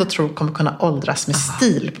jag ändå tror kommer kunna åldras med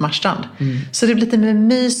stil på Marstrand. Så det blir lite med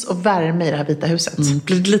mys och värme i det här vita huset.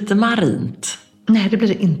 Blir det lite marint? Nej, det blir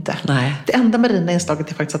det inte. Nej. Det enda marina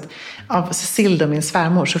inslaget är faktiskt att av Cecilde och min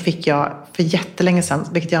svärmor så fick jag för jättelänge sedan,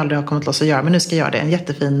 vilket jag aldrig har kommit loss att göra, men nu ska jag göra det, en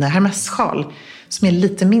jättefin Hermes-sjal som är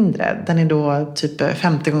lite mindre. Den är då typ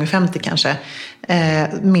 50x50 kanske.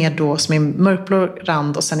 Med då som är mörkblå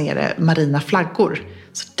rand och sen är det marina flaggor.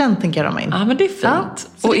 Så den tänker jag rama in. Ja, men det är fint. Ja,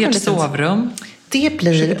 och ert sovrum? Det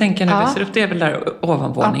blir... Jag tänker nu, det ser upp, det är väl där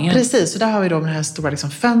ovanvåningen? Ja, precis. Så där har vi då det här stora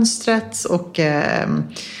liksom fönstret och...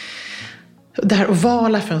 det här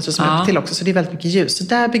ovala fönstret som är till också, så det är väldigt mycket ljus. Så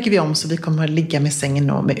där bygger vi om så vi kommer att ligga med sängen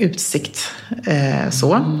och med utsikt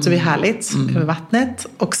så det är härligt över vattnet.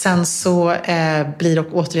 Och sen så blir det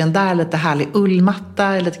återigen där lite härlig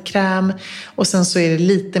ullmatta, lite kräm. Och sen så är det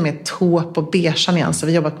lite mer taupe och beige igen. Så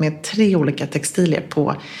vi har jobbat med 3 olika textilier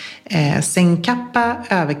på sängkappa,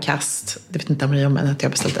 överkast. Det vet inte Maria om att jag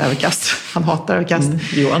har beställt överkast. Han hatar överkast.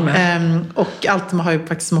 Johan med. Och allt man har ju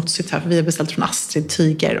faktiskt måttsytt här. För vi har beställt från Astrid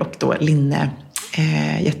tyger och då linne.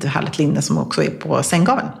 Jättehärligt linne som också är på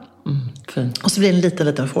sänggaveln. Fint. Och så blir det en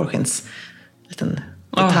liten fårskins liten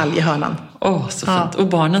detalj i hörnan. Så fint. Och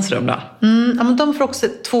barnens rum då? Ja, men de får också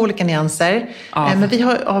 2 olika nyanser. Men vi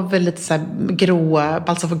har väl lite så här gråa,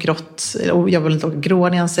 Balsa får grått. Och jag vill lite olika gråa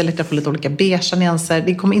nyanser. Elektra får lite olika beige nyanser.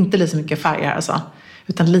 Det kommer inte bli så mycket färger här alltså.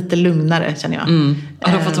 Utan lite lugnare känner jag.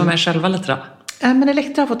 Har de fått vara med själva lite då? Men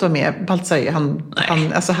Elektra har fått vara med.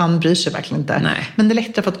 Baltzar, han bryr sig verkligen inte. Nej. Men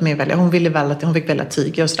Elektra har fått med välja. Hon fick välja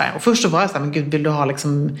tyger och sådär. Och först så var jag så här, men gud, vill du ha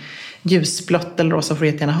liksom ljusblått eller rosa, får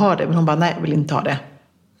du jättegärna ha det. Men hon bara, nej, jag vill inte ha det.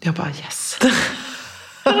 Jag bara, yes.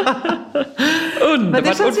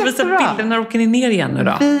 Underbart. Och visa bilder, när åker ni ner igen nu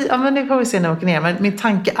då? Men det får vi se när vi åker ner. Men min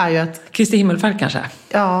tanke är ju att... Kristi himmelfärd kanske?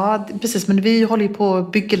 Ja, precis. Men vi håller ju på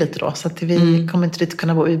att bygga lite då. Så att vi kommer inte riktigt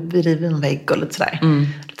kunna bo i en vägg och lite sådär.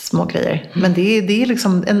 Lite små grejer. Men det är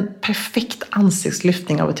liksom en perfekt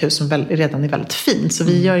ansiktslyftning av ett hus som redan är väldigt fint. Så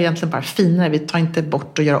vi gör egentligen bara finare. Vi tar inte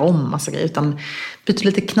bort och gör om massa grejer. Utan byter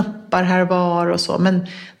lite knoppar här och var och så. Men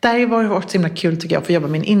där var det varit så himla kul tycker jag att få jobba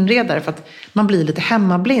med en inredare. För att man blir lite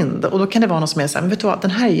hemmablind. Och då kan det vara någon som är så här, men vet du vad,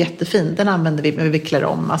 den här är jättefin. Den använder vi, men vi vicklar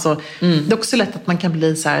om. Alltså, det är också lätt att man kan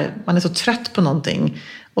bli så här, man är så trött på någonting.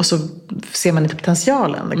 Och så ser man inte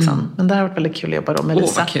potentialen liksom. Men det har varit väldigt kul att jobba då med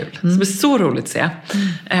Lisa. Vad kul. Det blir så roligt att se.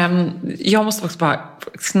 Jag måste också bara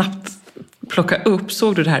snabbt plocka upp.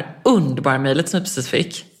 Såg du det här underbara mejlet som jag precis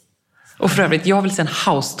fick? Och för övrigt, jag vill se en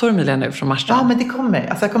house-tour Emilia nu från Marstrand. Ja, men det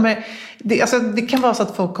kommer. Det kan vara så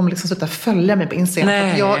att folk kommer liksom sluta följa mig på Instagram.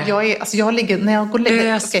 Nej. För jag ligger, när jag går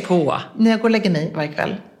och lägger mig varje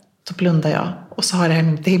kväll, då blundar jag. Och så har det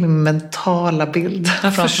är min mentala bild.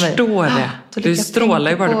 Jag förstår det. Du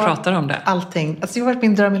strålar ju bara du pratar om det. Allting. Alltså det har varit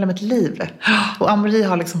min dröm hela mitt liv. Och Amri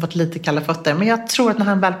har liksom fått lite kalla fötter. Men jag tror att när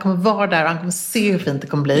han väl kommer vara där och han kommer se hur fint det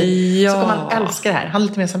kommer bli. Så kommer han älska det här. Han är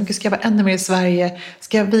lite mer så här, ska jag vara ännu mer i Sverige?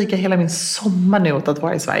 Ska jag viga hela min sommar nu åt att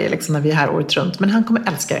vara i Sverige liksom, när vi är här året runt? Men han kommer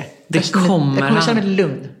älska det. Jag kommer känna mig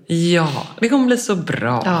lugn. Ja, det kommer bli så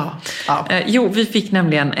bra. Ja. Vi fick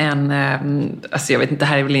nämligen jag vet inte, det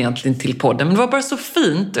här är väl egentligen till podden, men det var bara så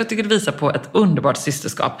fint. Jag tycker det visar på ett underbart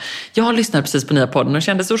systerskap. Jag lyssnade precis på nya podden och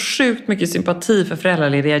kände så sjukt mycket sympati för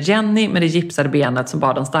föräldralediga Jenny med det gipsade benet som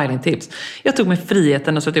bad om stylingtips. Jag tog mig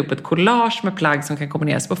friheten och satte upp ett collage med plagg som kan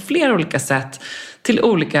kombineras på flera olika sätt till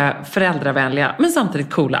olika föräldravänliga men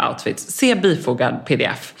samtidigt coola outfits. Se bifogad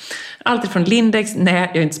pdf. Allt ifrån Lindex, nej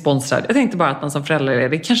jag är inte sponsrad. Jag tänkte bara att man som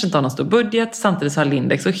föräldraledig kanske inte har någon stor budget. Samtidigt så har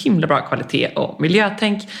Lindex så himla bra kvalitet och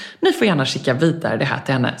miljötänk. Ni får gärna skicka vidare det här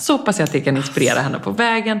till henne. Så hoppas jag att det kan inspirera henne på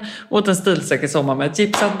vägen. Åt en stilsäker sommar med ett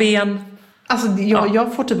gipsat ben. Alltså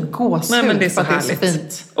jag får typ gåshud. Nej, men det är så för att härligt. Det är så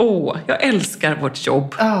fint. Jag älskar vårt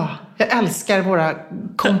jobb. Ja, jag älskar våra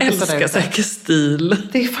kompisar. Jag älskar Säker stil.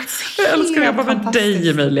 Det är faktiskt jag älskar att jobba med dig,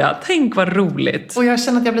 Emilia. Tänk vad roligt. Och jag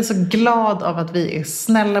känner att jag blir så glad av att vi är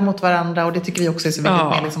snälla mot varandra. Och det tycker vi också är så viktigt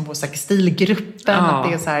med liksom på Säker stil-gruppen. Att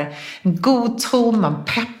det är så här en god ton, man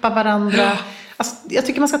peppar varandra. Alltså, jag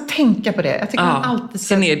tycker man ska tänka på det. Jag tycker man alltid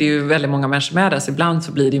ska... Sen är det ju väldigt många människor med oss. Ibland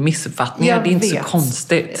så blir det missuppfattningar. Det är inte så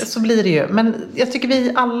konstigt. Så blir det ju. Men jag tycker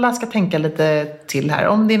vi alla ska tänka lite till här.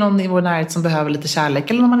 Om det är någon i vår närhet som behöver lite kärlek.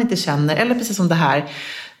 Eller någon man inte känner. Eller precis som det här.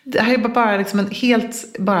 Det här är bara liksom en helt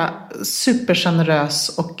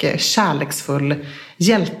supergenerös och kärleksfull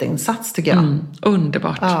hjälteinsats tycker jag.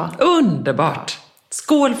 Underbart. Ja. Underbart.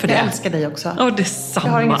 Skål för det. Jag älskar dig också. Detsamma.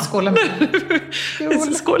 Jag har ingen skål.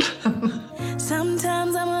 Skål.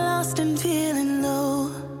 Sometimes I'm lost and feeling low.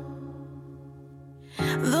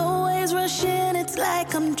 The waves rush in, it's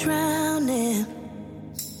like I'm drowning.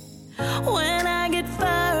 When I get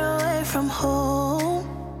far away from home,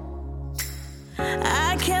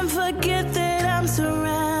 I can't forget that I'm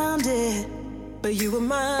surrounded. But you were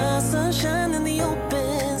my sunshine in the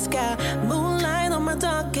open sky, moonlight on my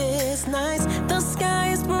darkest nights. The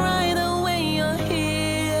sky is brighter when you're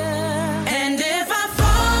here. And if I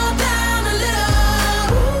fall down a little,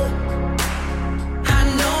 I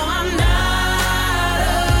know I'm not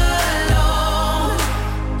alone.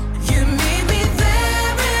 You meet me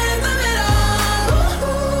there in the middle,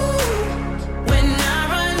 when I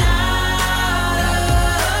run out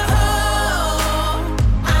of hope.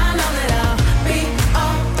 I know that I'll be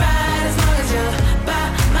alright as long as you're by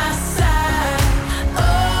my side.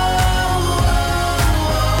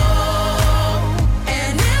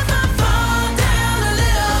 And if I fall down a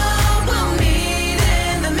little, we'll meet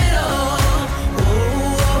in the middle.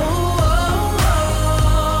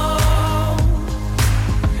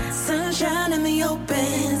 Sunshine in the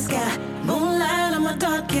open sky, moonlight on my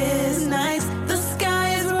darkest nights. The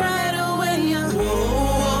sky is brighter when you're.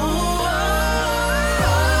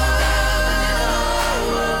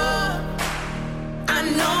 I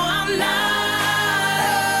know I'm not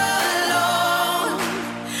alone.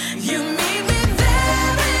 You meet me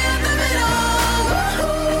there in the middle,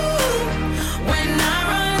 when I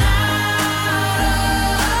run out.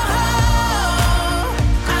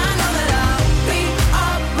 I know that I'll be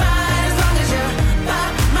alright as long as you're by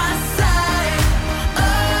my side.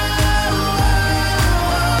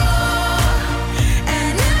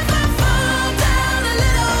 And if I fall down a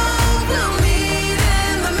little, we'll meet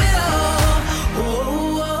in the middle.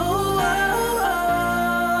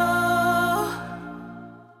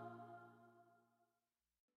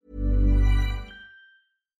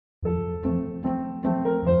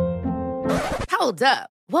 Hold up.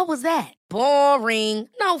 What was that? Boring.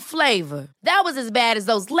 No flavor. That was as bad as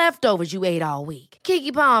those leftovers you ate all week.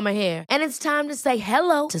 Keke Palmer here, and it's time to say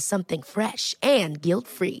hello to something fresh and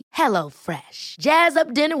guilt-free. Hello Fresh. Jazz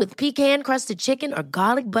up dinner with pecan-crusted chicken or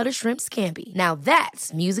garlic butter shrimp scampi. Now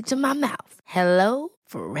that's music to my mouth. Hello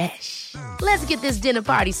Fresh. Let's get this dinner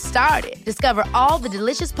party started. Discover all the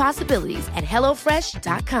delicious possibilities at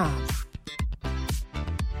hellofresh.com.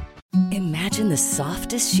 Imagine the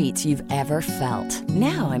softest sheets you've ever felt.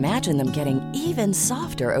 Now imagine them getting even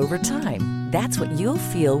softer over time. That's what you'll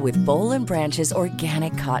feel with Boll & Branch's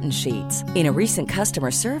organic cotton sheets. In a recent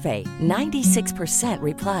customer survey, 96%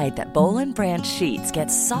 replied that Boll & Branch sheets get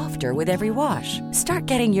softer with every wash. Start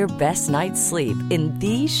getting your best night's sleep in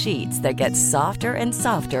these sheets that get softer and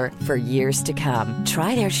softer for years to come.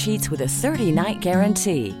 Try their sheets with a 30-night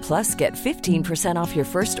guarantee. Plus, get 15% off your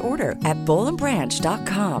first order at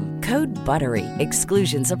bollandbranch.com. Code BUTTERY.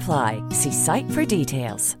 Exclusions apply. See site for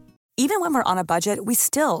details. Even when we're on a budget, we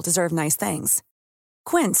still deserve nice things.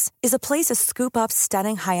 Quince is a place to scoop up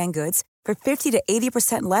stunning high-end goods for 50 to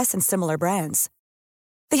 80% less than similar brands.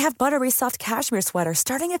 They have buttery soft cashmere sweaters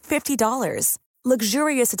starting at $50,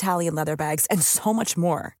 luxurious Italian leather bags, and so much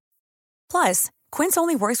more. Plus, Quince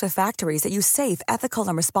only works with factories that use safe, ethical,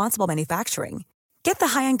 and responsible manufacturing. Get the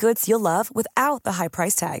high-end goods you'll love without the high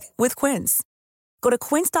price tag with Quince. Go to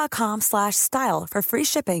quince.com/style for free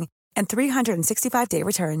shipping and 365-day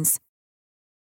returns.